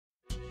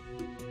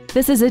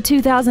This is a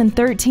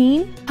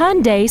 2013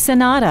 Hyundai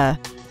Sonata.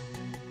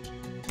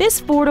 This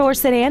four-door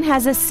sedan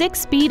has a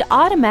 6-speed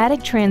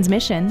automatic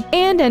transmission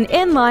and an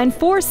inline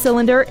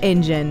 4-cylinder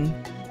engine.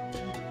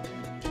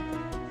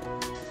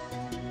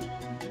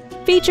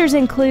 Features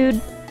include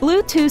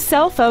Bluetooth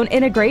cell phone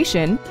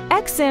integration,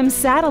 XM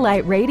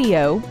satellite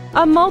radio,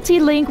 a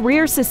multi-link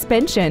rear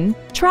suspension,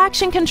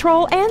 traction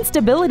control and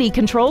stability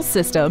control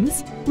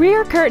systems,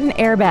 rear curtain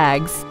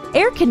airbags,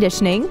 air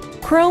conditioning,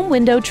 chrome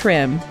window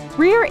trim,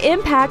 rear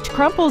impact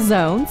crumple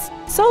zones,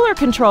 solar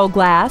control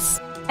glass,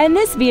 and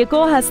this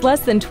vehicle has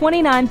less than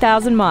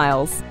 29,000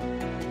 miles.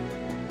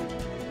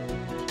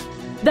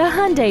 The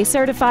Hyundai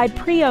Certified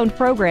Pre-Owned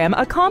program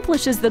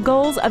accomplishes the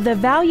goals of the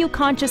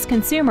value-conscious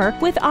consumer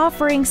with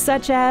offerings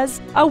such as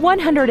a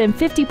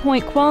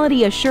 150-point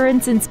quality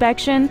assurance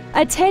inspection,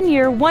 a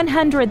 10-year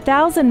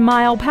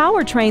 100,000-mile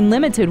powertrain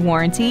limited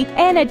warranty,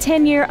 and a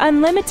 10-year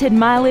unlimited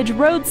mileage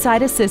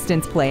roadside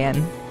assistance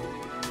plan.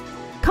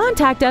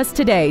 Contact us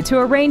today to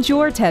arrange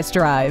your test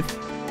drive.